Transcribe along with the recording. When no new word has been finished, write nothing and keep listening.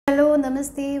Hello,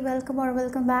 namaste,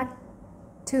 welcome back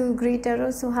to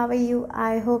greetarot. So how are you?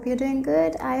 I hope you're doing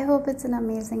good. I hope it's an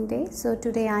amazing day. So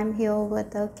today I'm here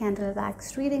with a candle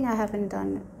wax reading. I haven't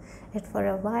done it for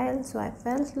a while, so I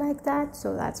felt like that,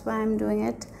 so that's why I'm doing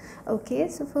it. Okay,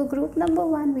 so for group number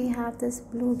 1 we have this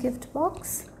blue gift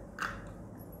box,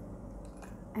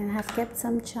 and I have kept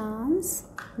some charms.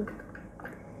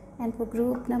 And for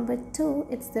group number 2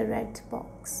 it's the red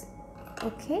box.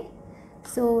 Okay,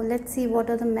 so let's see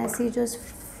what are the messages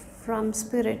from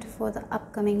spirit for the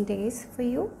upcoming days for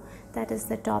you. That is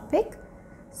the topic.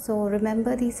 So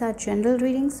remember, these are general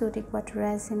readings, so take what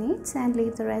resonates and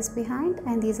leave the rest behind,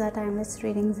 and these are timeless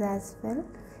readings as well.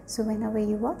 So whenever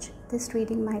you watch, this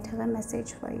reading might have a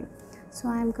message for you. So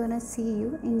I'm gonna see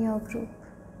you in your group.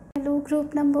 Hello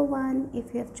group number 1,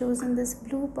 if you have chosen this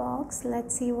blue box,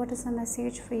 let's see what is the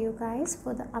message for you guys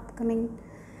for the upcoming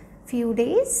few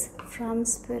days from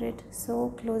spirit. So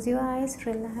close your eyes,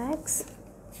 relax.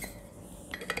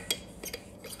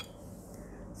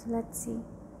 So let's see.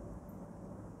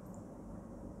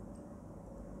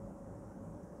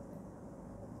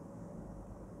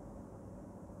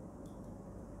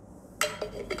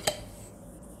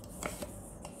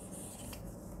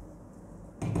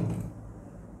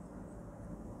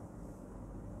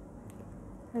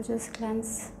 I'll just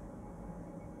cleanse.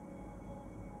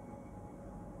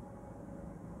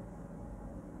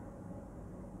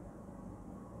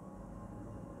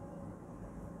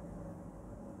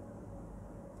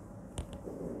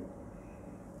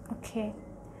 Okay,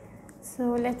 so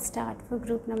let's start for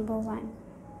group number 1.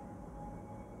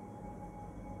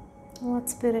 What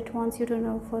spirit wants you to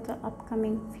know for the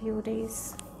upcoming few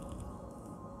days?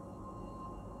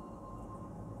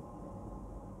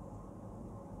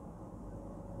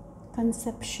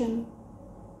 Conception,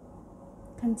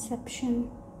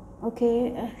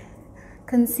 okay,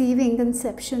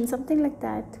 conception, something like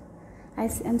that.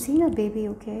 I'm seeing a baby,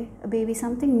 okay, a baby,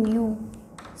 something new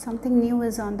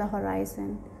is on the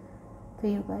horizon for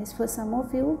you guys. For some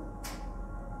of you,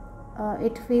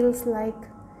 it feels like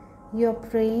you're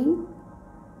praying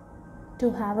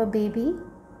to have a baby,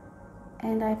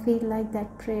 and I feel like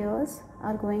that prayers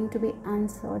are going to be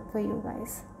answered for you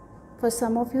guys. For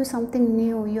some of you, something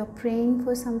new, you're praying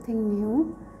for something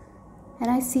new, and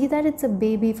I see that it's a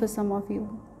baby for some of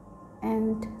you,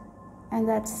 and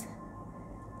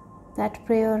that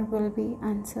prayer will be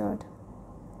answered.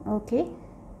 Okay,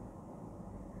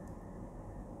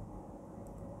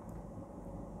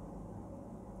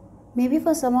 maybe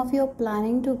for some of you are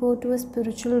planning to go to a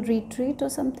spiritual retreat or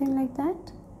something like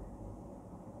that,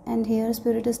 and here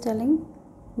spirit is telling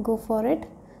go for it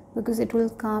because it will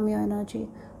calm your energy.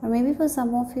 Or maybe for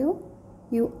some of you,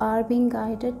 you are being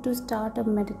guided to start a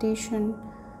meditation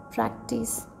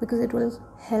practice because it will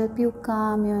help you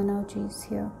calm your energies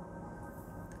here.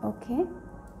 Okay.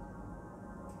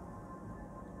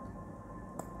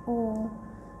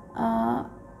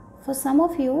 For some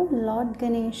of you, Lord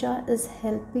Ganesha is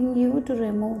helping you to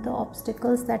remove the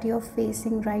obstacles that you're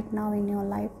facing right now in your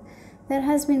life. There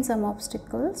has been some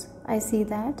obstacles, I see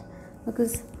that,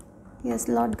 because yes,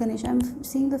 Lord Ganesh, I'm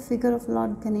seeing the figure of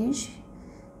Lord Ganesh.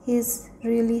 He is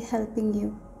really helping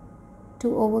you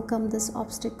to overcome these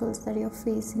obstacles that you're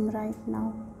facing right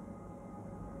now.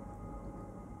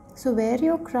 So wear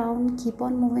your crown, keep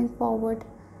on moving forward.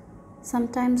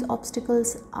 Sometimes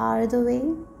obstacles are the way.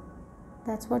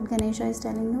 That's what Ganesha is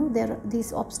telling you.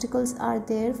 These obstacles are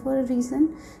there for a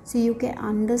reason, so you can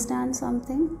understand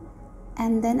something,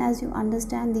 and then as you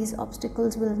understand, these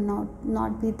obstacles will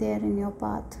not be there in your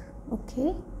path.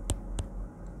 Okay,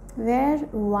 wear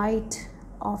white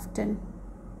often,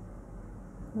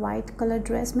 white color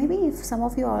dress. Maybe if some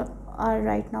of you are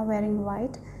right now wearing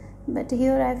white, but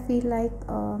here I feel like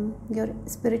your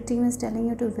spirit team is telling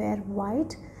you to wear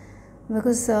white,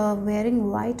 because wearing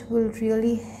white will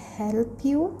really help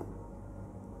you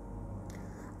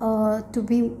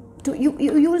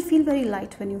you will feel very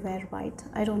light when you wear white.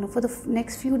 I don't know, for the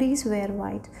next few days wear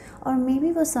white. Or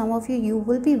maybe for some of you, you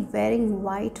will be wearing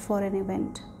white for an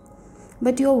event,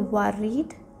 but you're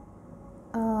worried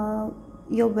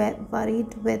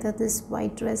whether this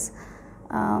white dress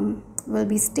will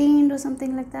be stained or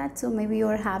something like that. So maybe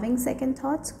you're having second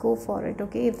thoughts. Go for it.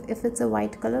 Okay, if it's a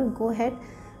white color, go ahead,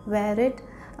 wear it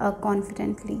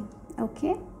confidently.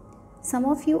 Okay, some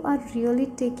of you are really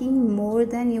taking more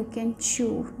than you can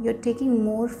chew. You're taking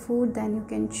more food than you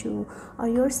can chew, or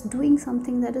you're doing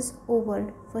something that is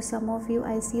over. For some of you,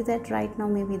 I see that right now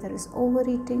maybe there is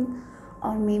overeating,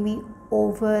 or maybe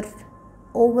over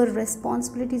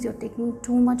responsibilities. You're taking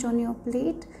too much on your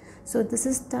plate. So this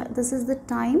is the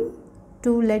time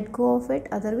to let go of it.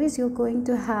 Otherwise you're going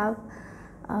to have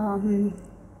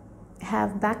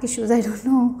have back issues. I don't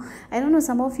know,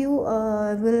 some of you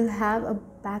will have a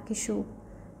back issue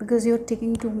because you're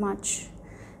taking too much.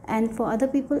 And for other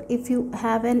people, if you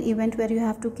have an event where you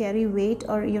have to carry weight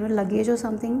or luggage or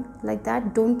something like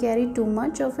that, don't carry too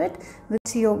much of it,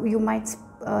 which you might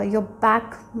your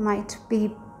back might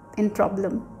be in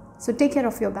problem. So take care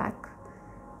of your back.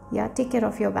 Yeah, take care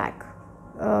of your back.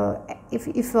 If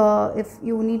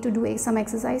you need to do some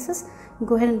exercises,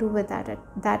 go ahead and do with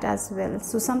that as well.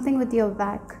 So something with your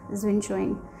back is been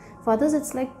showing. For others,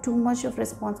 it's like too much of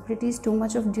responsibilities, too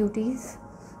much of duties,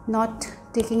 not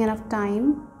taking enough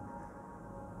time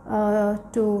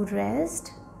to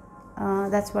rest.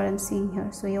 That's what I'm seeing here.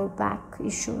 So your back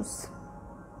issues,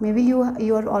 maybe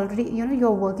you're already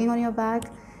you're working on your back,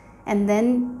 and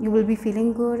then you will be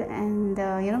feeling good, and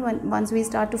once we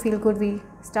start to feel good, we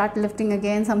start lifting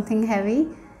again something heavy,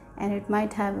 and it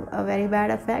might have a very bad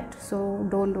effect. So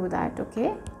don't do that.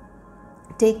 Okay,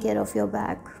 take care of your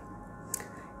back.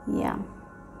 Yeah.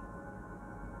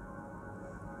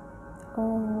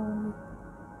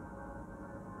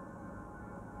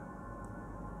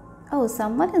 Oh,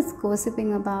 someone is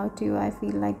gossiping about you. I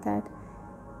feel like that.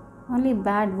 Only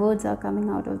bad words are coming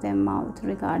out of their mouth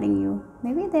regarding you.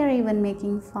 Maybe they're even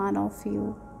making fun of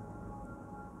you.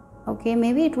 Okay,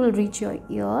 maybe it will reach your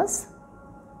ears.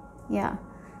 Yeah,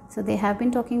 so they have been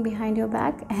talking behind your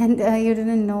back, and you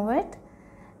didn't know it.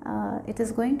 It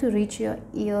is going to reach your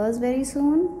ears very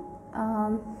soon.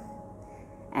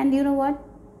 And you know what?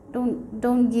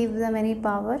 Don't give them any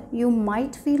power. You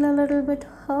might feel a little bit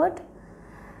hurt,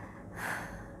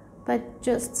 but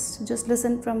just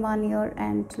listen from one ear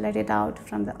and let it out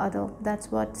from the other. That's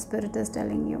what Spirit is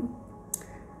telling you.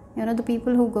 The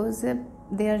people who gossip,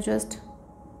 they're just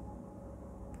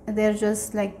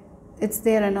like, it's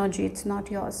their energy, it's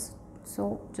not yours.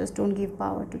 So just don't give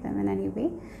power to them in any way.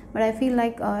 But I feel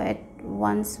like at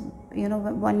once,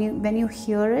 when you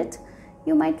hear it,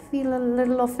 you might feel a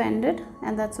little offended,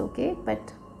 and that's okay,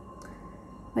 but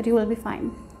you will be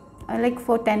fine. Like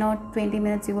for 10 or 20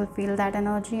 minutes you will feel that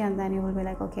energy, and then you will be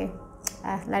like, okay,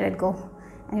 let it go,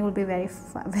 and you will be very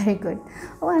very good.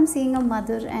 Oh, I'm seeing a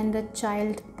mother and a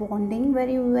child bonding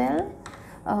very well.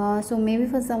 So maybe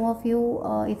for some of you,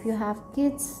 if you have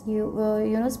kids, you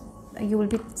will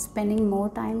be spending more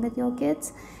time with your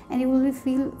kids, and you will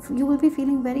be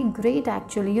feeling very great.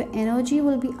 Actually, your energy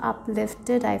will be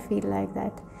uplifted. I feel like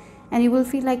that. And you will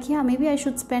feel like, yeah, maybe I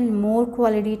should spend more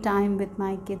quality time with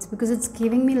my kids, because it's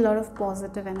giving me a lot of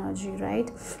positive energy,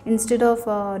 right? Instead of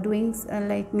doing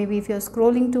like, maybe if you're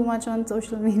scrolling too much on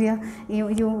social media,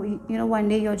 one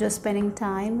day you're just spending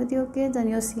time with your kids, and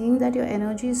you're seeing that your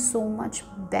energy is so much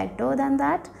better than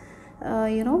that.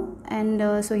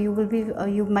 And so you will be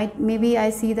maybe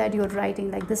I see that you're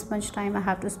writing like, this much time I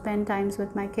have to spend times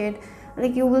with my kid.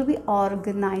 Like, you will be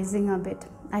organizing a bit.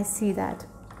 I see that.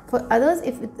 For others,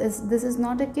 if this is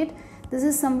not a kid, this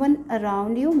is someone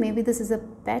around you. Maybe this is a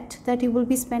pet that you will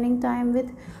be spending time with,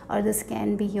 or this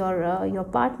can be your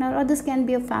partner, or this can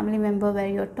be a family member where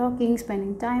you're talking,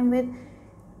 spending time with.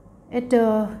 It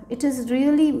is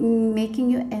really making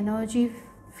your energy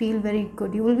feel very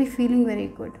good. You will be feeling very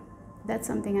good. That's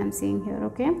something I'm seeing here.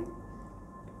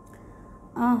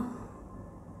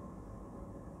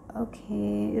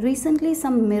 Okay, recently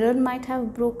some mirror might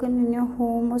have broken in your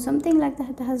home, or something like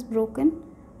that has broken.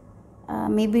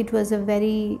 Maybe it was a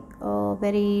very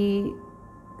very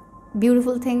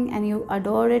beautiful thing, and you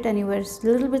adore it, and you were a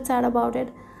little bit sad about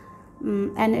it.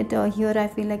 And here I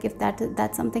feel like, if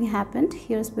that something happened,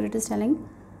 here Spirit is telling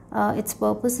its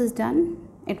purpose is done.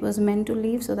 It was meant to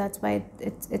leave, so that's why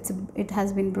it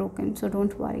has been broken. So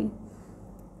don't worry.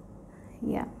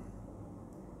 Yeah.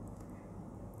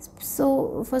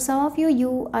 So for some of you,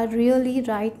 you are really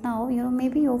right now,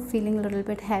 maybe you're feeling a little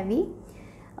bit heavy.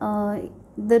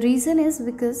 The reason is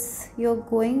because you're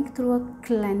going through a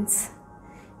cleanse.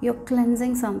 You're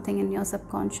cleansing something in your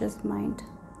subconscious mind.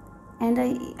 And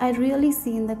I really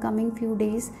see in the coming few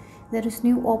days, there is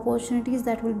new opportunities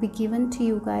that will be given to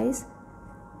you guys,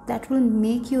 that will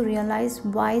make you realize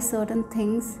why certain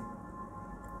things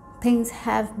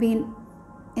have been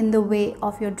in the way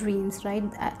of your dreams, right?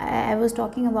 I was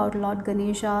talking about Lord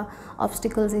Ganesha,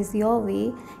 obstacles is your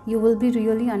way. You will be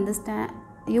really understanding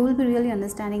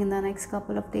in the next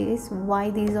couple of days why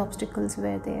these obstacles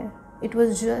were there. It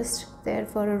was just there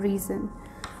for a reason.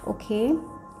 Okay,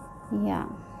 yeah,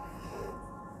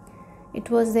 it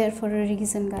was there for a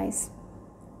reason, guys.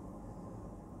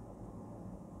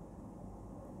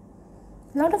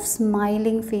 A lot of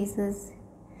smiling faces.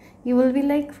 You will be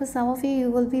like, for some of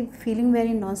you will be feeling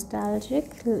very nostalgic,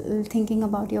 thinking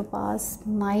about your past,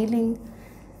 smiling.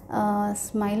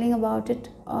 smiling about it.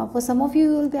 For some of you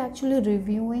will be actually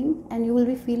reviewing, and you will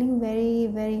be feeling very,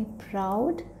 very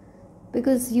proud,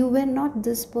 because you were not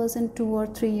this person 2 or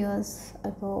 3 years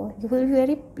ago.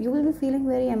 You will be feeling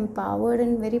very empowered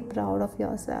and very proud of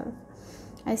yourself.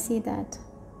 I see that.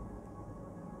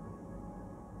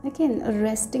 Again, a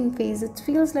resting face. It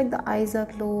feels like the eyes are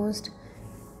closed.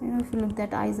 If you look,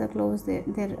 that eyes are closed,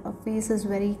 their face is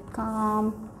very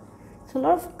calm. So a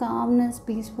lot of calmness,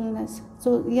 peacefulness.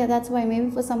 So yeah, that's why maybe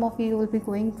for some of you will be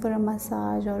going for a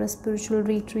massage or a spiritual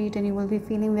retreat, and you will be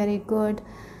feeling very good.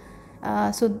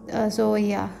 So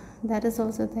yeah, that is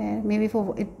also there. Maybe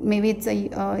for it, maybe it's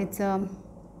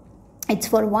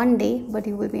for one day, but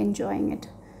you will be enjoying it.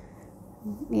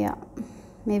 Yeah,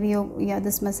 maybe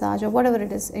this massage or whatever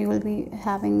it is, you will be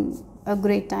having a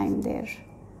great time there.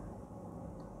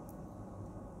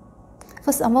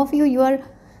 For some of you, you are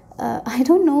I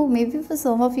don't know, maybe for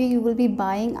some of you, you will be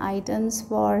buying items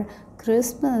for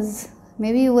Christmas.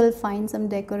 Maybe you will find some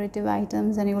decorative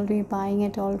items and you will be buying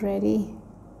it already.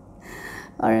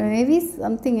 Or maybe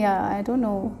something, yeah, I don't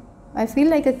know. I feel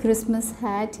like a Christmas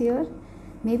hat here.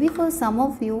 Maybe for some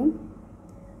of you,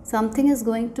 something is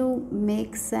going to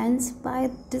make sense by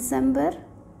December.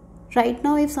 Right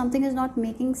now, if something is not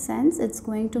making sense, it's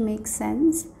going to make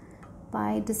sense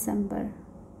by December.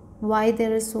 Why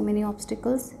there is so many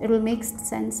obstacles, it will make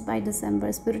sense by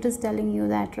December. Spirit is telling you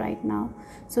that right now.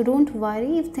 So don't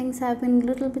worry if things have been a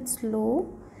little bit slow,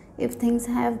 if things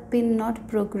have been not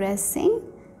progressing.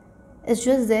 It's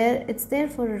just there, it's there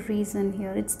for a reason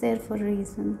here. It's there for a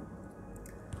reason.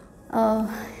 Yeah,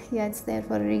 it's there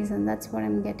for a reason. That's what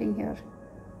I'm getting here.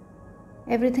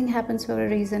 Everything happens for a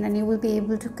reason, and you will be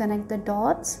able to connect the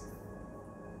dots.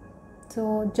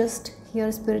 So just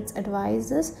hear Spirit's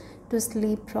advices to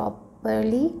sleep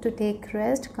properly, to take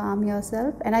rest, calm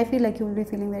yourself. And I feel like you will be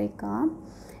feeling very calm.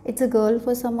 It's a girl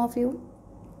for some of you.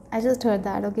 I just heard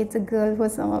that. Okay, it's a girl for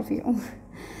some of you.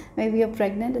 Maybe you're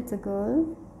pregnant, it's a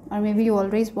girl. Or maybe you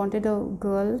always wanted a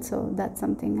girl. So that's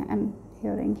something I'm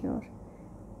hearing here.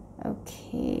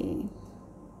 Okay.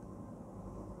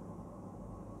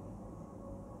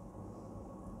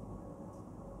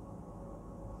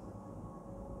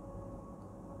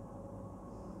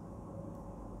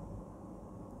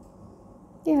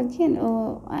 Yeah, again,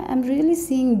 I'm really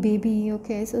seeing baby.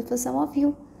 Okay, so for some of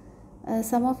you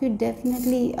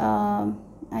definitely,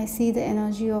 I see the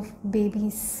energy of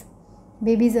babies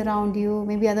around you,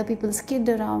 maybe other people's kid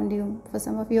around you. For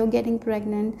some of you, you're getting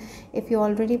pregnant. If you're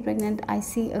already pregnant, I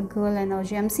see a girl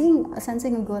energy. I'm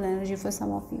sensing a girl energy for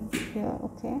some of you. Yeah,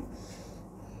 okay.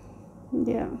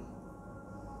 Yeah.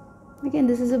 Again,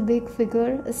 this is a big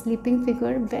figure, a sleeping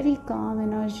figure, very calm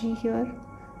energy here.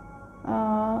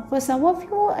 For some of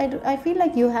you, I feel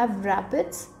like you have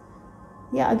rabbits.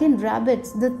 Yeah, again,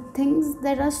 rabbits. The things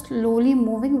that are slowly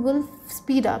moving will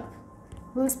speed up.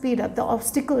 The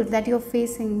obstacles that you're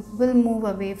facing will move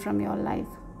away from your life.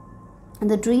 And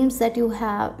the dreams that you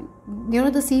have,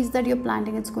 the seeds that you're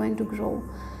planting, it's going to grow.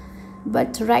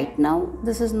 But right now,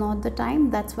 this is not the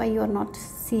time. That's why you're not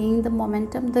seeing the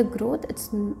momentum, the growth.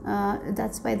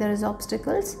 That's why there is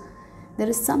obstacles. There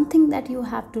is something that you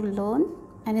have to learn.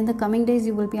 And in the coming days,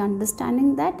 you will be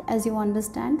understanding that. As you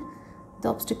understand, the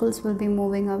obstacles will be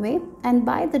moving away. And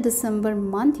by the December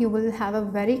month, you will have a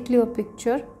very clear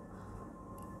picture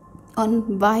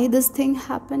on why this thing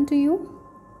happened to you,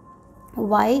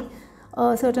 why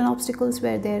certain obstacles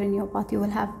were there in your path. You will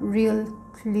have real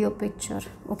clear picture.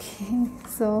 Okay,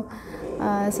 so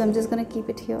I'm just gonna keep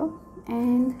it here,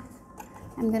 and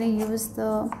I'm gonna use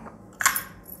the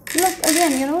look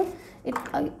again.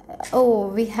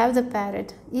 We have the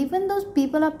parrot. Even those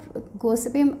people are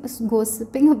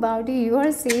gossiping about you, you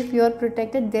are safe, you are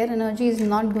protected. Their energy is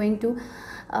not going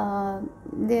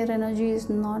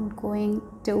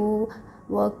to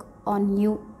work on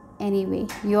you anyway.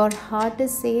 Your heart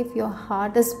is safe, your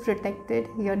heart is protected,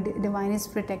 your divine is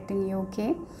protecting you.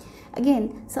 Okay,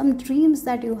 again, some dreams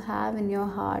that you have in your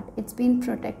heart, it's been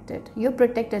protected. You're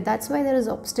protected. That's why there is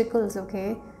obstacles.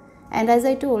 Okay, and as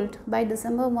I told, by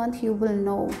December month, you will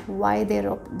know why there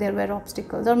were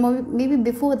obstacles, or maybe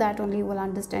before that only you will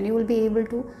understand. You will be able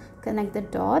to connect the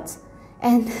dots.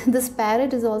 And this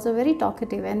parrot is also very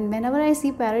talkative, and whenever I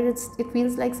see parrot, it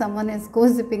feels like someone is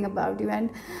gossiping about you, and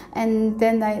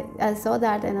then I saw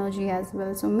that energy as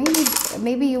well. So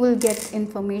maybe you will get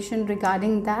information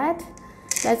regarding that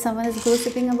someone is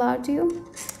gossiping about you.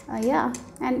 Yeah,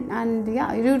 and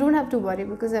yeah, you don't have to worry,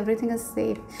 because everything is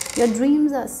safe. Your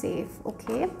dreams are safe.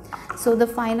 Okay, so the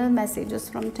final messages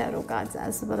from tarot cards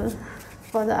as well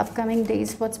for the upcoming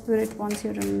days, what Spirit wants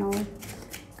you to know.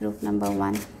 Group number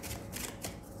 1.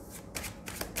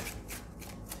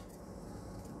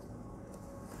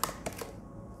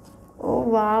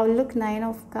 Wow, look, 9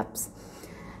 of Cups.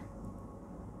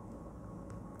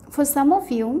 For some of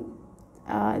you,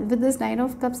 with this 9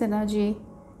 of Cups energy,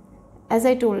 as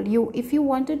I told you, if you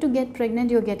wanted to get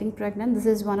pregnant, you're getting pregnant. This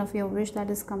is one of your wish that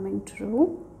is coming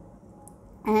true.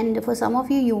 And for some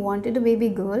of you, you wanted a baby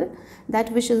girl.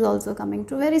 That wish is also coming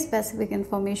true. Very specific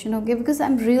information, okay? Because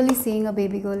I'm really seeing a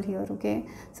baby girl here, okay?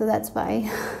 So that's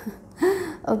why.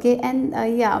 Okay, and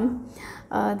yeah,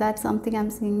 that's something I'm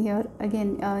seeing here.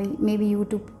 Again, maybe you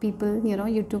two people,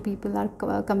 you two people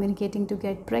are communicating to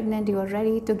get pregnant. You are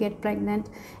ready to get pregnant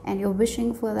and you're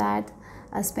wishing for that,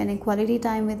 spending quality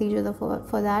time with each other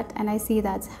for that. And I see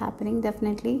that's happening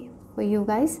definitely for you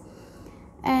guys.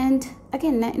 And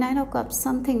again, 9 of Cups,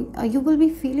 something you will be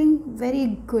feeling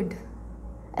very good.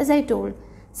 As I told,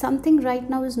 something right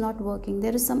now is not working.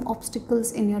 There is some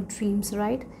obstacles in your dreams,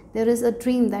 right? There is a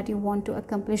dream that you want to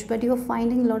accomplish, but you're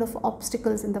finding a lot of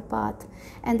obstacles in the path,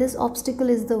 and this obstacle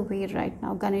is the way right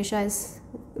now. Ganesha is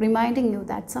reminding you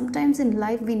that sometimes in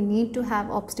life we need to have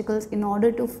obstacles in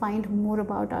order to find more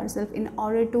about ourselves, in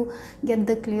order to get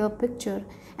the clear picture,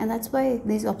 and that's why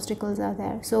these obstacles are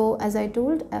there. So as I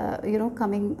told,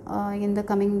 coming in the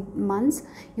coming months,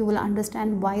 you will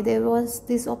understand why there was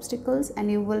these obstacles, and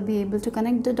you will be able to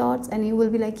connect the dots, and you will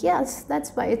be like, yes, that's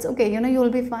why, it's okay, you will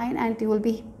be fine, and you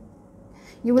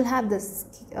will have this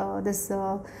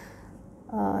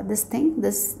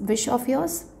this wish of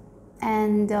yours,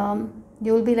 and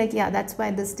you will be like, yeah, that's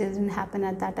why this didn't happen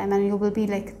at that time, and you will be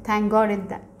like, thank God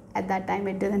at that time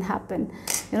it didn't happen.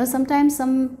 Sometimes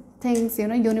some things,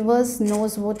 universe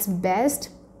knows what's best,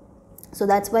 so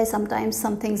that's why sometimes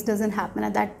some things doesn't happen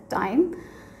at that time,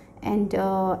 and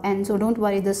so don't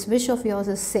worry, this wish of yours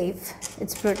is safe,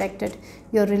 it's protected.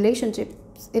 Your relationship,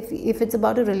 if it's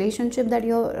about a relationship that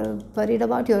you're worried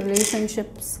about, your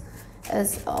relationships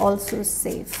is also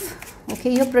safe,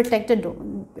 okay? You're protected, a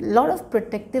lot of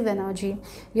protective energy.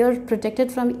 You're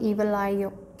protected from evil eye,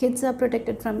 your kids are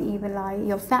protected from evil eye,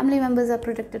 your family members are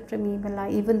protected from evil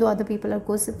eye. Even though other people are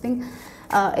gossiping,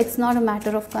 it's not a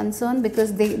matter of concern,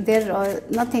 because they're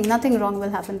nothing wrong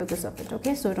will happen because of it,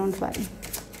 okay? So don't worry.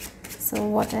 So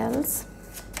what else?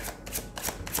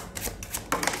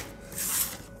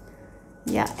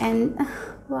 Yeah, and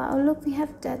wow, look, we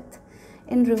have Death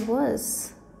in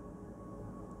reverse.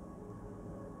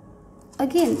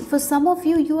 Again, for some of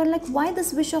you, you are like, why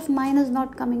this wish of mine is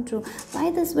not coming true?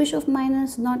 Why this wish of mine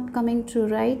is not coming true,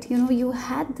 right? You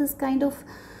had this kind of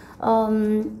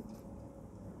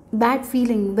bad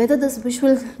feeling, whether this wish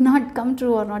will not come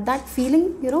true or not. That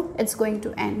feeling, it's going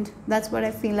to end. That's what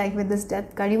I feel like with this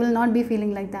Death card. You will not be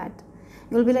feeling like that.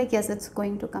 You will be like, yes, it's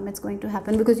going to come, it's going to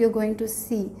happen, because you're going to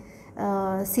see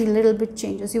little bit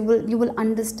changes. You will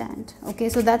understand, okay?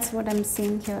 So that's what I'm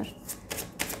seeing here.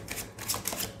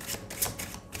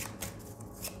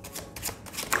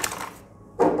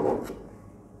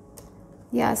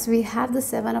 Yes, we have the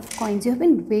 7 of Coins. You have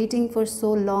been waiting for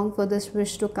so long for this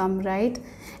wish to come, right?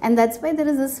 And that's why there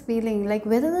is this feeling like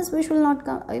whether this wish will not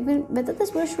come, whether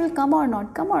this wish will come or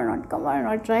not,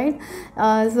 right?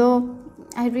 So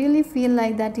I really feel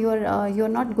like that you're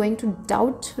not going to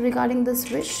doubt regarding this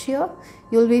wish here.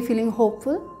 You'll be feeling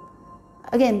hopeful.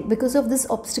 Again, because of this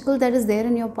obstacle that is there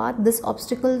in your path, this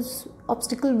obstacle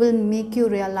will make you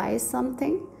realize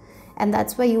something. And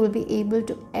that's why you will be able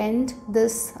to end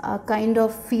this kind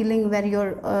of feeling where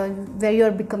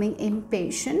you're becoming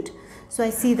impatient. So I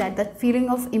see that feeling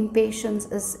of impatience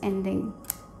is ending.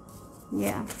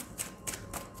 Yeah.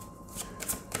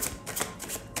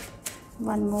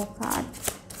 One more card.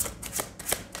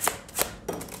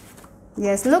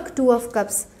 Yes, look, 2 of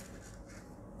Cups.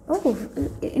 Oh,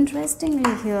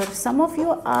 interestingly here, some of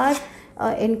you are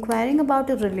inquiring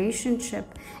about a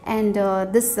relationship, and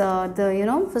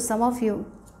for some of you,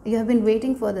 you have been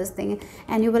waiting for this thing,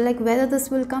 and you were like, whether this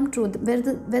will come true,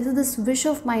 whether this wish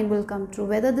of mine will come true,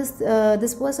 whether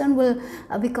this person will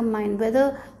become mine,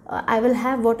 whether I will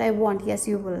have what I want. Yes,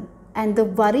 you will. And the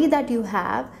worry that you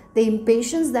have, the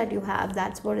impatience that you have,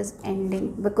 that's what is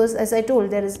ending, because as I told,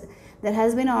 there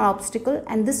has been an obstacle,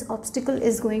 and this obstacle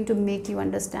is going to make you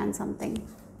understand something,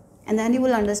 and then you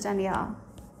will understand, yeah,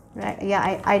 right,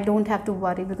 yeah, I don't have to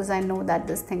worry, because I know that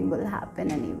this thing will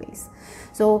happen anyways.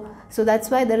 So that's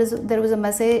why there was a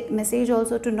message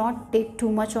also to not take too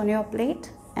much on your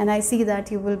plate, and I see that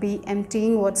you will be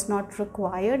emptying what's not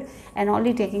required and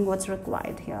only taking what's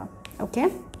required here,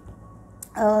 okay?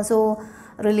 So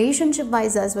relationship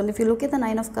wise as well, if you look at the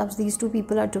 9 of Cups, these two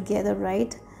people are together,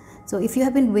 right? So if you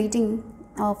have been waiting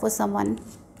for someone,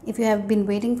 if you have been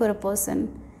waiting for a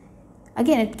person,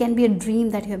 again, it can be a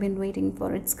dream that you have been waiting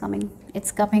for. It's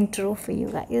coming true for you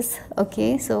guys.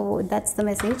 Okay, so that's the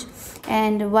message.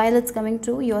 And while it's coming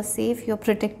true, you're safe, you're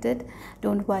protected.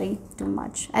 Don't worry too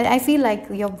much. I feel like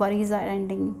your worries are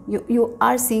ending. You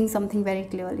are seeing something very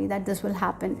clearly that this will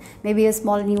happen. Maybe a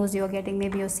small news you're getting,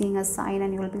 maybe you're seeing a sign,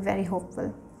 and you will be very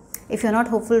hopeful. If you're not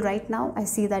hopeful right now, I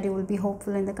see that you will be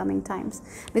hopeful in the coming times,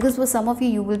 because for some of you,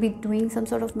 you will be doing some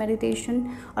sort of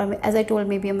meditation, or as I told,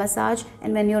 maybe a massage.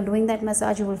 And when you're doing that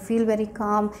massage, you will feel very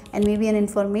calm, and maybe an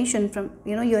information from,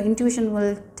 your intuition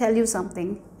will tell you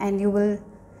something, and you will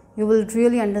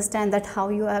really understand that how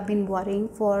you have been worrying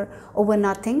for over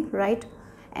nothing, right?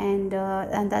 And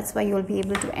that's why you will be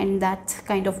able to end that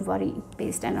kind of worry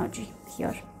based energy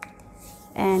here.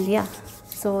 And yeah,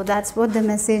 so that's what the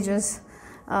message is.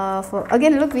 For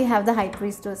again, look, we have the High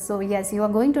Priestess. So yes, you are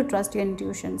going to trust your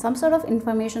intuition. Some sort of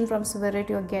information from spirit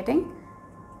you are getting,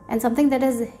 and something that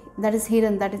is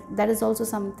hidden, that is also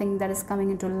something that is coming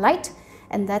into light,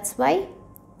 and that's why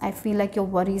I feel like your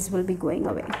worries will be going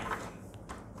away.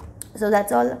 So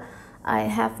that's all I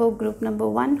have for group number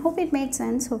 1. Hope it made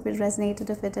sense. Hope it resonated.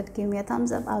 If it did, give me a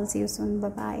thumbs up. I'll see you soon. Bye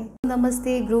bye.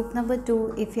 Namaste, group number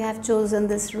 2. If you have chosen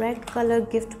this red color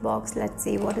gift box, let's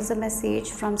see what is the message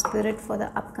from spirit for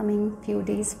the upcoming few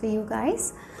days for you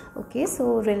guys. Okay,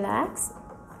 so relax.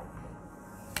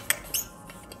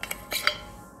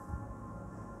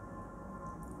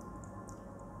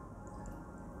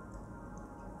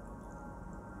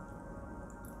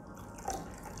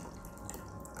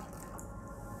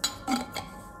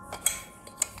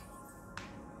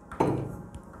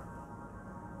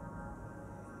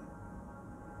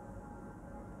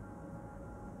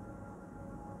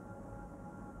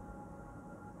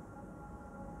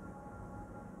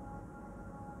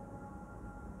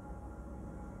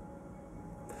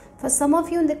 For some of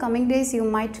you, in the coming days, you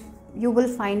will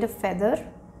find a feather,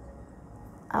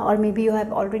 or maybe you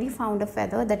have already found a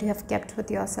feather that you have kept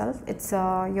with yourself. It's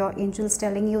your angels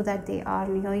telling you that they are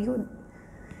near you,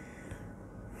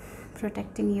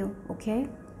 protecting you. Okay,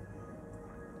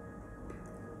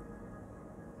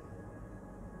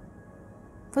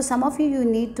 for some of you, you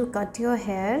need to cut your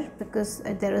hair because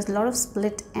there is a lot of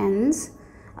split ends.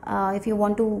 If you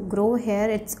want to grow hair,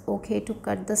 it's okay to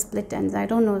cut the split ends. I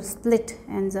don't know, split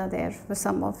ends are there for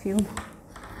some of you.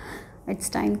 It's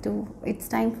time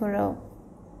for a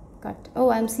cut.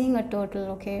 Oh, I'm seeing a turtle.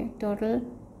 Okay, a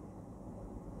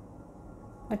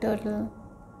turtle.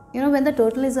 When the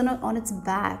turtle is on its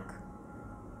back,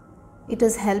 it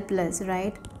is helpless,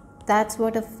 right? That's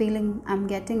what a feeling I'm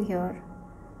getting here.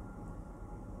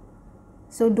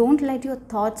 So don't let your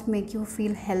thoughts make you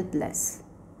feel helpless.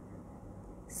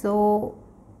 So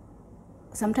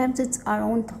sometimes it's our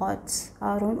own thoughts,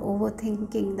 our own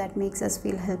overthinking that makes us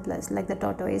feel helpless, like the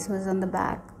tortoise who is on the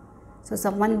back. So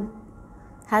someone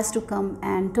has to come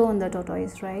and turn the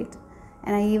tortoise, right?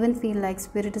 And I even feel like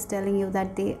spirit is telling you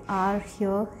that they are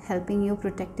here helping you,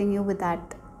 protecting you with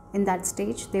that. In that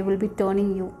stage, they will be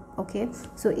turning you. Okay,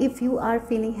 so if you are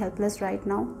feeling helpless right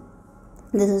now,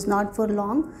 this is not for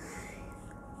long.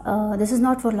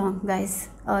 Guys.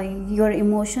 Your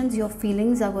emotions, your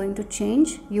feelings are going to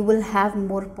change. You will have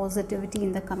more positivity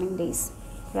in the coming days,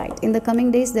 right? In the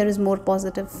coming days, there is more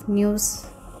positive news,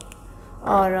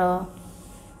 or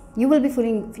you will be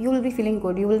feeling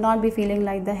good. You will not be feeling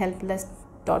like the helpless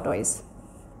tortoise.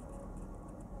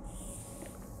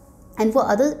 And for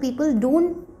other people,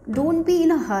 don't be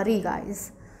in a hurry,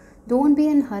 guys. Don't be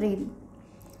in a hurry.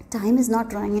 Time is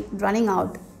not running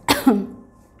out.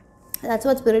 That's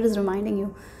what spirit is reminding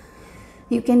you.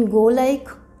 You can go like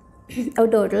a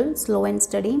turtle, slow and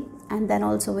steady, and then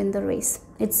also win the race.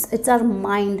 It's our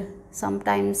mind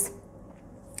sometimes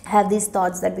have these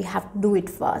thoughts that we have to do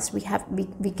it fast. We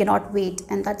cannot wait,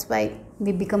 and that's why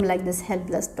we become like this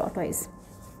helpless tortoise.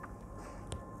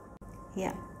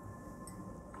 Yeah.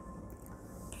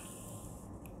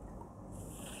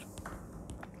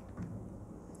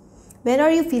 Where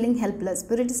are you feeling helpless?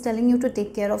 Spirit is telling you to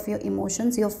take care of your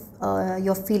emotions, your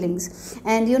feelings.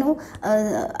 And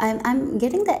I'm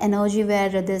getting the energy where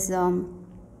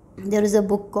there is a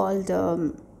book called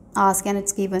Ask and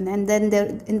It's Given, and then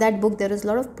in that book there is a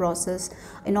lot of process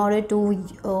in order to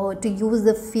use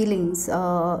the feelings,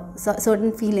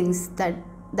 certain feelings that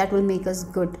will make us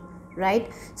good, right?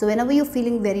 So whenever you're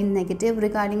feeling very negative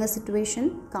regarding a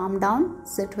situation, calm down,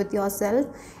 sit with yourself,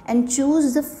 and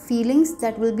choose the feelings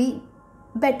that will be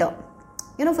better.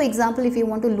 For example, if you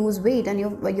want to lose weight and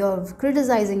you're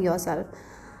criticizing yourself,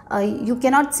 you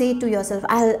cannot say to yourself,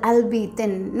 I'll be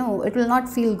thin. No, it will not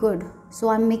feel good. So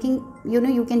I'm making,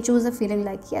 you can choose a feeling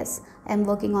like, yes, I'm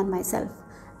working on myself.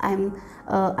 I'm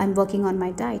working on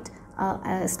my diet.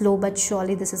 slow but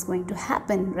surely this is going to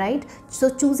happen, right? So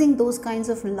choosing those kinds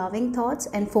of loving thoughts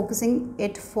and focusing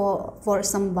it for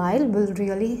some while will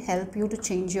really help you to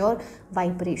change your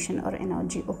vibration or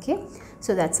energy. Okay,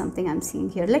 so that's something I'm seeing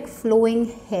here, like flowing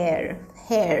hair.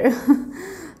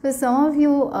 For some of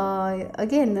you,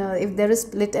 again, if there is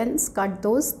split ends, cut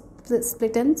those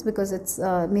split ends, because it's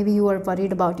maybe you are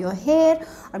worried about your hair,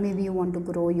 or maybe you want to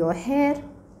grow your hair.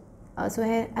 So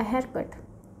a haircut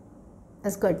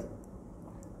is good.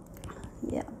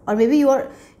 Yeah, or maybe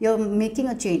you're making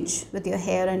a change with your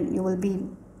hair and you will be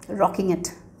rocking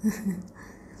it.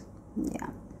 Yeah.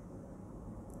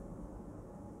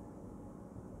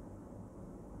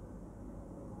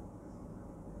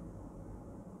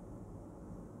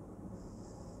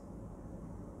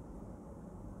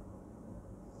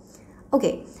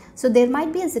 Okay, so there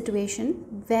might be a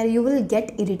situation where you will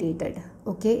get irritated.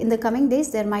 Okay, in the coming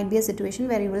days there might be a situation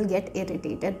where you will get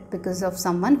irritated because of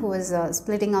someone who is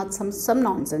splitting out some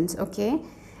nonsense. Okay,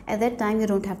 at that time you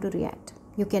don't have to react.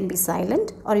 You can be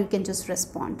silent or you can just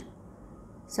respond.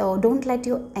 So don't let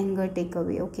your anger take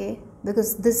away, okay,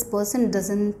 because this person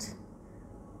doesn't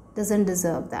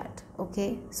deserve that.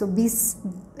 Okay, so be,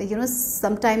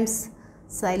 sometimes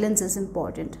silence is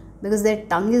important, because their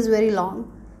tongue is very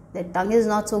long, their tongue is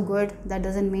not so good. That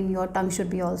doesn't mean your tongue should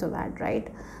be also bad, right?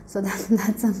 So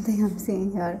that's something I'm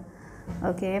seeing here.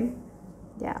 Okay,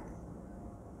 yeah.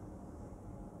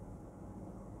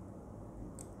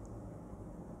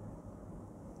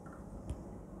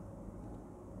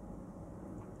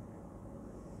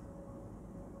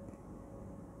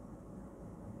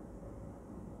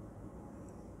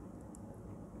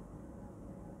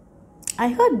 I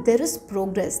heard there is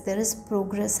progress happening. There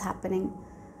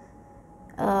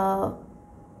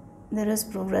is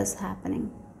progress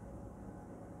happening.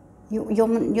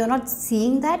 You're not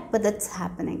seeing that, but that's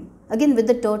happening. Again, with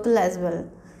the turtle as well,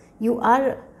 you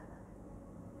are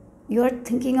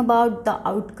thinking about the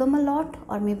outcome a lot,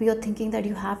 or maybe you're thinking that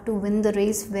you have to win the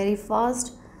race very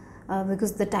fast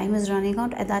because the time is running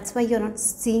out, and that's why you're not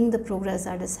seeing the progress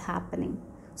that is happening.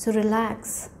 So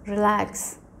relax.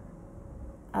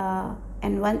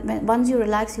 And once you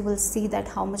relax, you will see that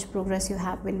how much progress you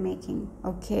have been making.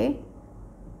 Okay,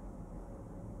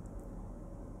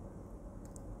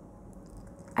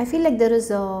 I feel like there is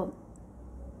a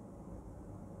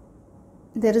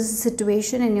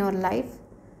situation in your life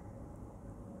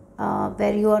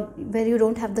where you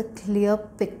don't have the clear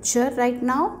picture right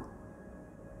now.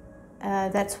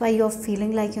 That's why you're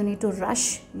feeling like you need to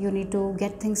rush, you need to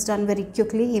get things done very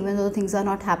quickly, even though things are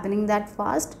not happening that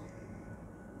fast.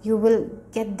 You will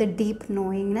get the deep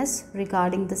knowingness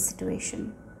regarding the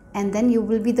situation, and then you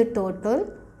will be the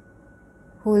turtle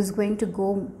who is going to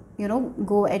go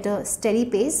at a steady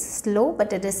pace, slow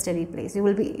but at a steady pace. You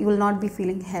will not be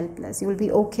feeling helpless. You will be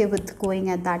okay with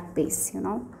going at that pace,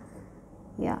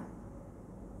 Yeah.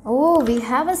 Oh, we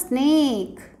have a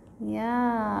snake.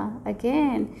 Yeah,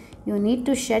 again, you need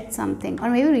to shed something, or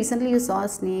maybe recently you saw a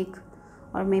snake,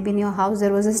 or maybe in your house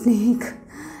there was a snake.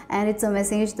 And it's a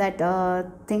message that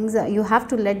things you have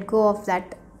to let go of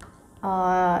that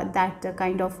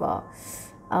kind of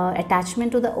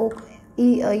attachment to the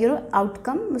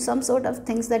outcome, some sort of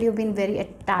things that you've been very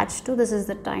attached to. This is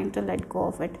the time to let go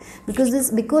of it,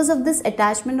 because of this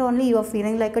attachment only you are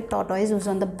feeling like a tortoise who's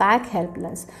on the back,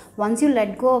 helpless. Once you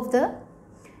let go of the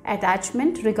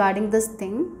attachment regarding this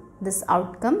thing, this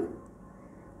outcome,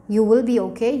 you will be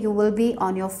okay. You will be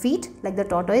on your feet like the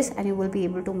tortoise, and you will be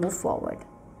able to move forward.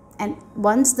 And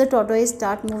once the tortoise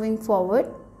start moving forward,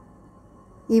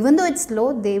 even though it's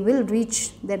slow, they will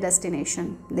reach their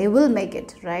destination. They will make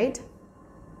it, right?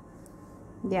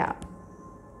 Yeah.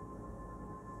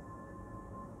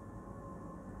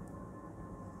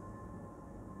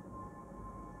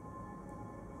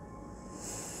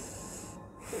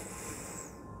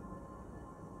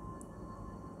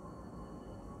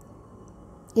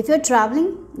 If you're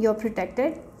traveling, you're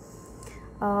protected.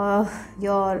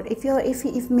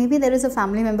 If maybe there is a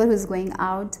family member who is going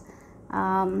out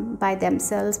by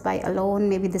themselves, by alone,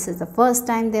 maybe this is the first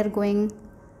time they're going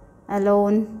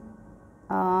alone,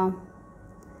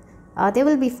 they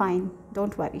will be fine.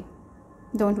 Don't worry.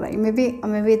 Maybe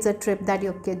it's a trip that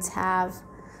your kids have,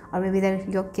 or maybe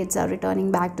your kids are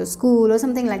returning back to school or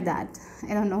something like that.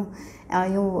 I don't know.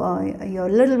 You're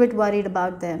a little bit worried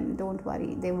about them. Don't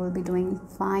worry, they will be doing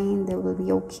fine. They will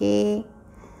be okay.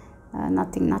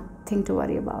 Nothing to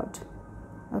worry about.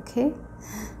 Okay.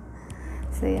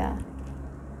 So yeah.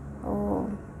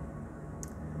 Oh,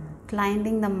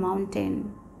 climbing the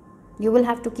mountain. You will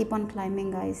have to keep on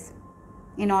climbing, guys.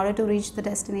 In order to reach the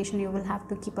destination, you will have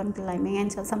to keep on climbing, and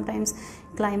so sometimes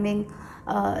climbing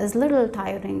is a little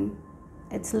tiring.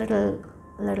 it's little,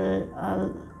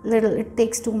 it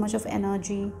takes too much of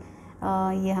energy,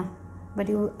 yeah, but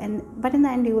in the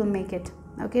end you will make it.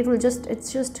 Okay,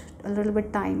 it's just a little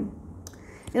bit time,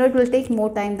 it will take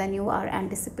more time than you are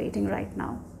anticipating right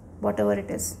now, whatever it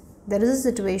is. There is a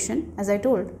situation, as I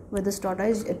told, with this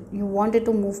tortoise, you want it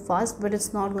to move fast, but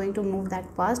it's not going to move that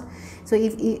fast. So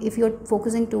if you're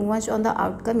focusing too much on the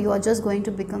outcome, you are just going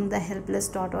to become the helpless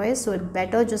tortoise. So it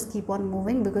better just keep on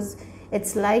moving, because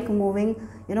it's like moving,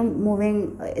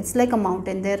 it's like a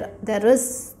mountain. There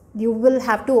is, you will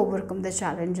have to overcome the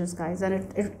challenges, guys, and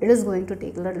it is going to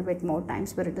take a little bit more time.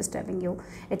 Spirit is telling you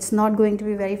it's not going to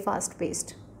be very fast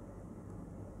paced.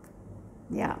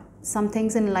 Yeah, some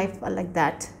things in life are like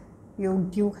that.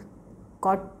 You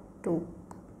got to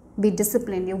be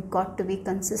disciplined, you've got to be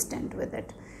consistent with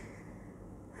it.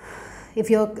 If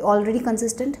you're already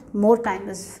consistent, more time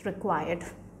is required.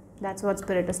 That's what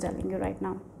Spirit is telling you right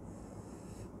now.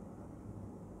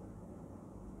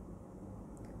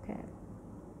 Okay.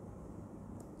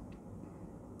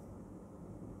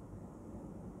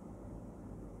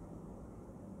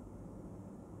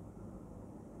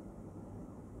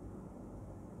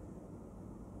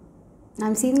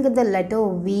 I'm seeing the letter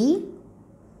V,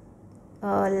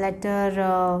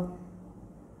 letter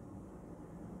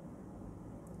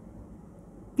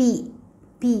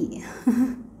P.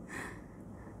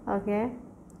 Okay,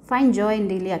 find joy in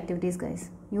daily activities, guys.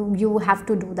 You have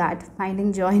to do that,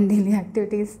 finding joy in daily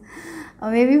activities.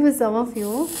 Maybe for some of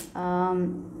you,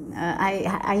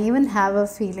 I even have a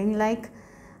feeling like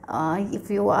if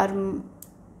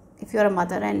you're a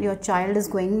mother and your child is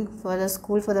going for the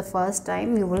school for the first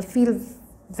time, you will feel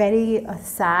very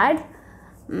sad.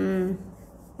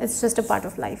 It's just a part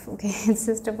of life, okay? It's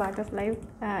just a part of life,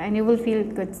 and you will feel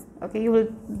good, okay? You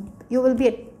will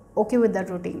be okay with that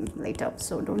routine later,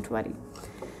 so don't worry.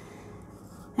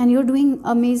 And you're doing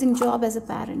amazing job as a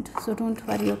parent, so don't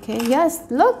worry, okay? Yes,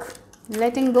 look,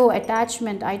 letting go,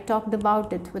 attachment. I talked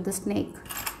about it with the snake.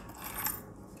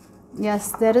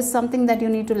 Yes, there is something that you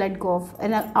need to let go of,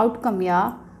 an outcome.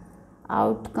 Yeah,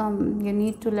 outcome, you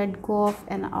need to let go of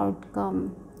an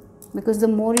outcome, because the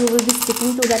more you will be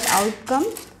sticking to that outcome,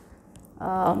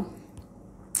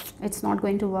 it's not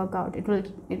going to work out.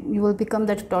 You will become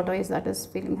that tortoise that is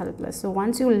feeling helpless. So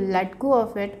once you let go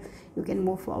of it, you can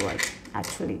move forward,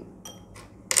 actually.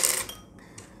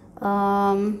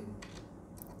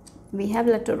 We have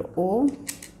letter O,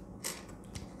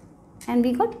 and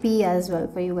we got P as well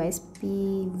for you guys.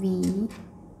 PV.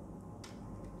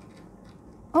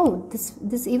 Oh,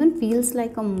 this even feels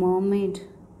like a mermaid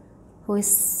who is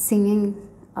singing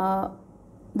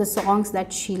the songs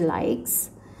that she likes.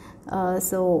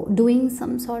 So doing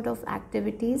some sort of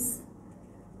activities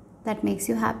that makes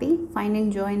you happy,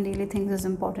 finding joy in daily things is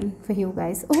important for you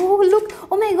guys. Oh, look,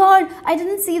 oh my god, I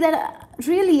didn't see that.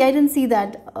 Really, I didn't see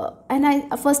that.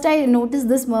 And first I noticed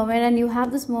this mermaid, and you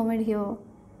have this mermaid here.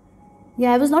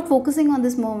 Yeah, I was not focusing on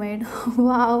this mermaid.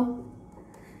 Wow.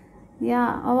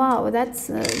 Yeah, oh wow,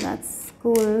 that's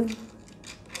cool.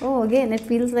 Oh, again, it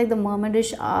feels like the mermaid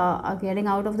is getting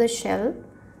out of the shell.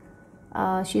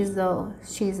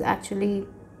 She's actually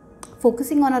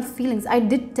focusing on her feelings. I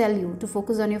did tell you to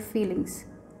focus on your feelings,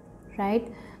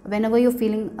 right? Whenever you're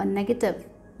feeling a negative,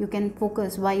 you can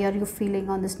focus. Why are you feeling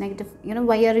on this negative?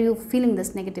 Why are you feeling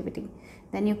this negativity?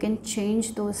 Then you can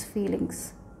change those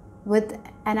feelings with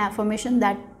an affirmation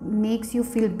that makes you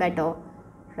feel better,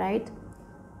 right?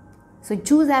 So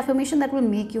choose affirmation that will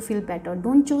make you feel better.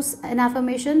 Don't choose an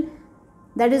affirmation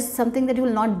that is something that you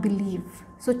will not believe.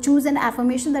 So choose an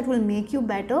affirmation that will make you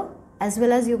better, as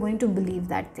well as you're going to believe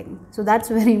that thing. So that's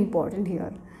very important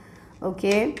here.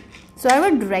 Okay, so I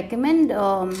would recommend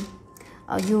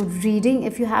you reading,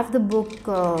 if you have the book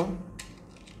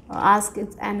Ask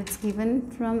It and It's Given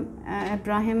from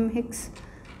Abraham Hicks.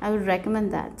 I would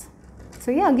recommend that. So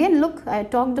yeah, again, look, I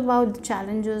talked about the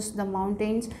challenges, the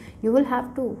mountains. You will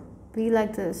have to be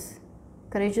like this,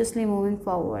 courageously moving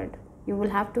forward. You will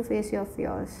have to face your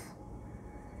fears.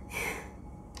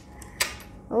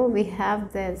 Oh, we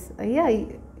have this. Yeah,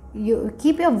 you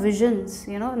keep your visions,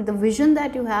 the vision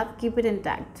that you have, keep it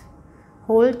intact.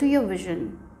 Hold to your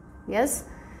vision. Yes,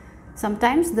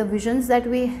 sometimes the visions that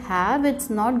we have, it's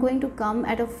not going to come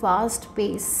at a fast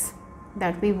pace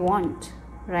that we want,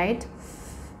 right?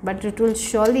 But it will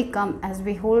surely come as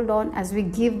we hold on, as we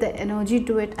give the energy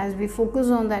to it, as we focus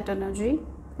on that energy,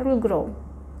 it will grow.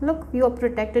 Look, you are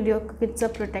protected, your kids are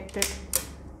protected.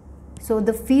 So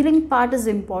the feeling part is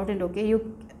important, okay?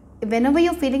 Whenever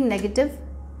you're feeling negative,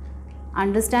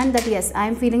 Understand that yes, I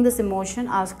am feeling this emotion.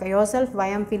 Ask yourself why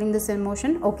I'm feeling this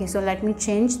emotion. Okay, so let me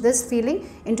change this feeling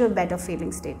into a better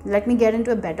feeling state. Let me get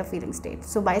into a better feeling state.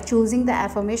 So by choosing the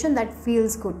affirmation that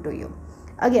feels good to you.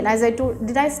 Again, as I told,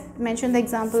 did I mention the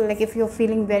example, like if you're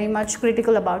feeling very much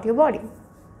critical about your body,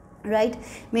 right?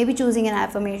 Maybe choosing an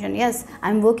affirmation, yes,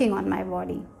 I'm working on my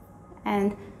body.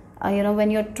 And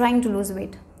when you're trying to lose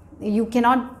weight, you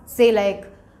cannot say like,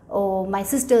 oh, my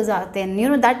sisters are thin.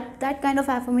 That kind of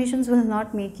affirmations will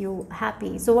not make you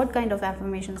happy. So what kind of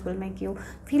affirmations will make you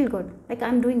feel good? Like,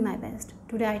 I'm doing my best.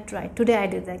 Today I tried. Today I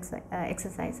did the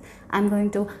exercise. I'm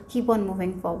going to keep on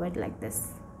moving forward like this.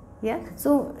 Yeah.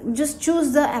 So just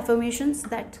choose the affirmations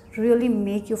that really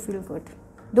make you feel good.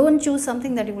 Don't choose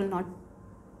something that you will not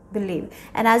believe.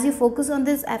 And as you focus on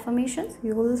these affirmations,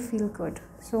 you will feel good.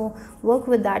 So work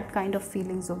with that kind of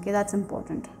feelings. Okay, that's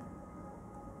important.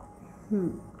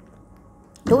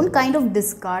 Don't kind of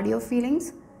discard your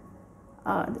feelings.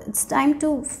 It's time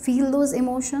to feel those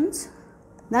emotions.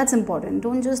 That's important.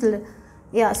 Don't just so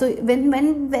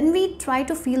when we try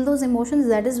to feel those emotions,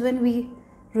 that is when we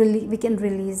can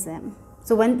release them.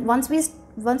 So once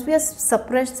we are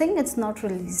suppressing, it's not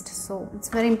released. So it's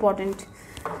very important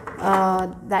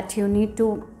that you need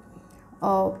to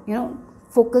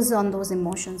focus on those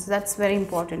emotions. That's very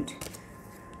important.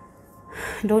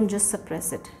 Don't just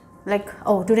suppress it. Like,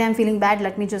 oh, today I'm feeling bad,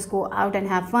 let me just go out and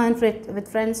have fun with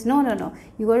friends. No.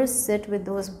 You got to sit with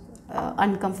those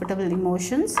uncomfortable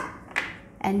emotions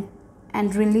and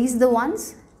release the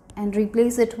ones and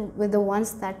replace it with the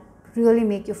ones that really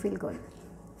make you feel good,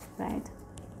 right?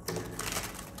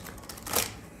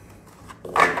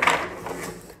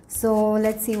 So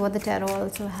let's see what the tarot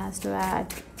also has to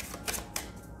add.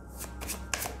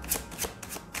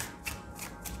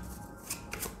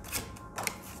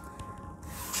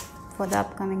 For the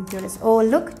upcoming periods. Oh,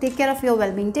 look, take care of your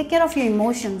well-being, take care of your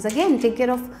emotions. Again, take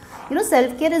care of,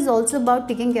 self-care is also about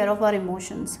taking care of our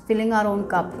emotions, filling our own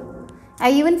cup. I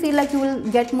even feel like you will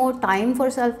get more time for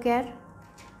self-care.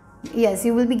 Yes,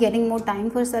 you will be getting more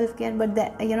time for self-care, but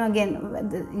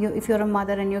if you're a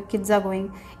mother and your kids are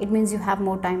going, it means you have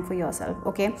more time for yourself.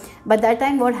 Okay, but that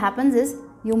time what happens is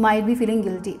you might be feeling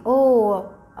guilty.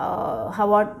 Oh,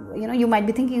 you might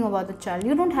be thinking about the child.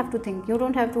 You don't have to think, you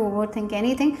don't have to overthink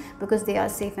anything, because they are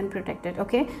safe and protected.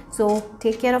 Okay, so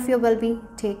take care of your well-being,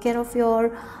 take care of your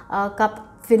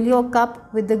cup, fill your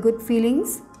cup with the good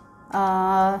feelings.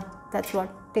 That's what,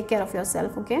 take care of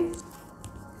yourself. Okay,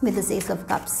 with the Ace of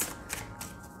Cups,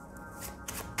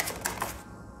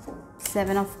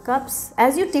 Seven of Cups.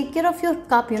 As you take care of your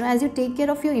cup, as you take care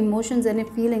of your emotions and your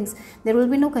feelings, there will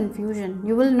be no confusion.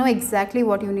 You will know exactly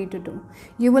what you need to do.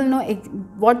 You will know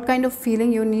what kind of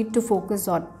feeling you need to focus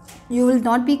on. You will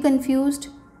not be confused.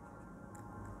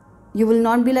 You will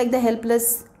not be like the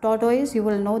helpless tortoise. You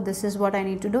will know, this is what I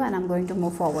need to do and I'm going to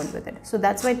move forward with it. So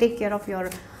that's why take care of your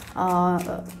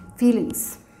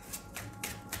feelings.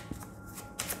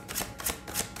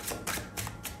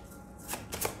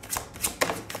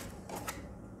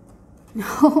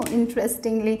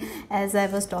 Interestingly, as I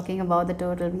was talking about the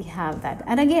turtle, we have that.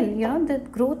 And again, the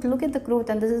growth, look at the growth,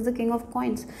 and this is the King of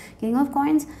Coins. King of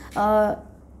Coins,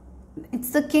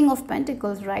 it's the King of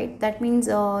Pentacles, right? That means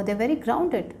they're very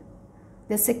grounded.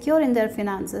 They're secure in their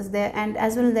finances, and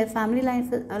as well their family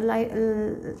life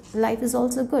is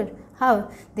also good. How?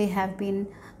 They have been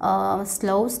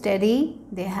slow, steady,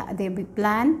 they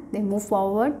plan, they move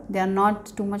forward, they are not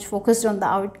too much focused on the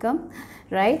outcome,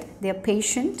 right? They are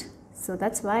patient. So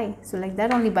that's why. So like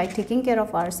that, only by taking care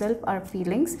of ourselves, our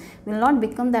feelings, we will not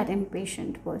become that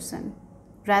impatient person.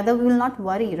 Rather, we will not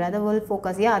worry. Rather, we will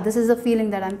focus. Yeah, this is a feeling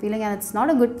that I'm feeling, and it's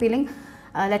not a good feeling.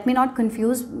 Let me not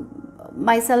confuse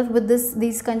myself with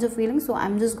these kinds of feelings. So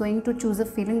I'm just going to choose a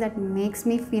feeling that makes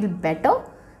me feel better,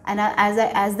 and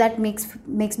as that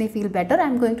makes me feel better,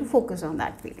 I'm going to focus on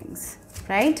that feelings,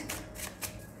 right?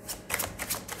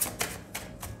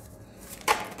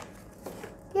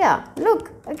 Yeah,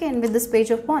 look, again with this Page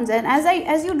of Wands, and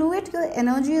as you do it, your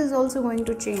energy is also going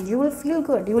to change. You will feel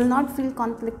good. You will not feel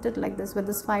conflicted like this with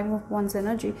this Five of Wands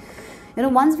energy.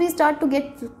 Once we start to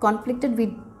get conflicted,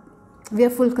 we are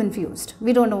full confused.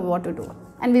 We don't know what to do,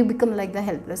 and we become like the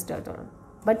helpless turtle.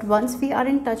 But once we are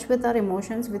in touch with our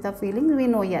emotions, with our feelings, we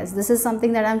know, yes, this is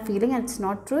something that I'm feeling and it's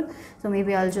not truth. So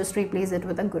maybe I'll just replace it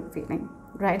with a good feeling,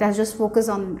 right? I'll just focus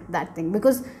on that thing,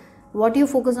 because what you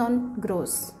focus on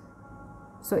grows.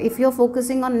 So if you're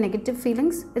focusing on negative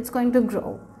feelings, it's going to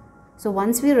grow. So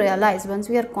once we realize, once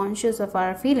we are conscious of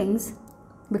our feelings,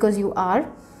 because you are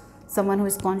someone who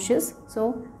is conscious,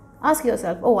 so ask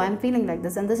yourself, oh, I'm feeling like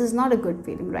this, and this is not a good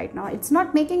feeling right now. It's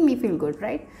not making me feel good,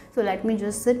 right? So let me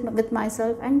just sit with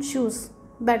myself and choose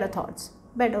better thoughts,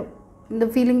 better the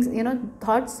feelings,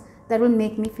 thoughts that will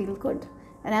make me feel good.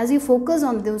 And as you focus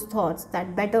on those thoughts,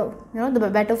 that better,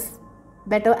 the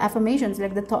better affirmations,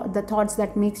 like the thoughts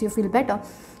that makes you feel better,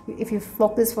 if you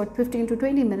focus for 15 to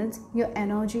 20 minutes, your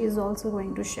energy is also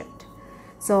going to shift.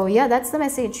 So yeah, that's the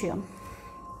message here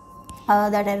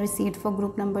that I received for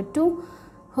group number 2.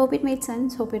 Hope it made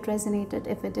sense, hope it resonated.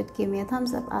 If it did, give me a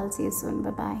thumbs up. I'll see you soon.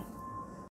 Bye bye.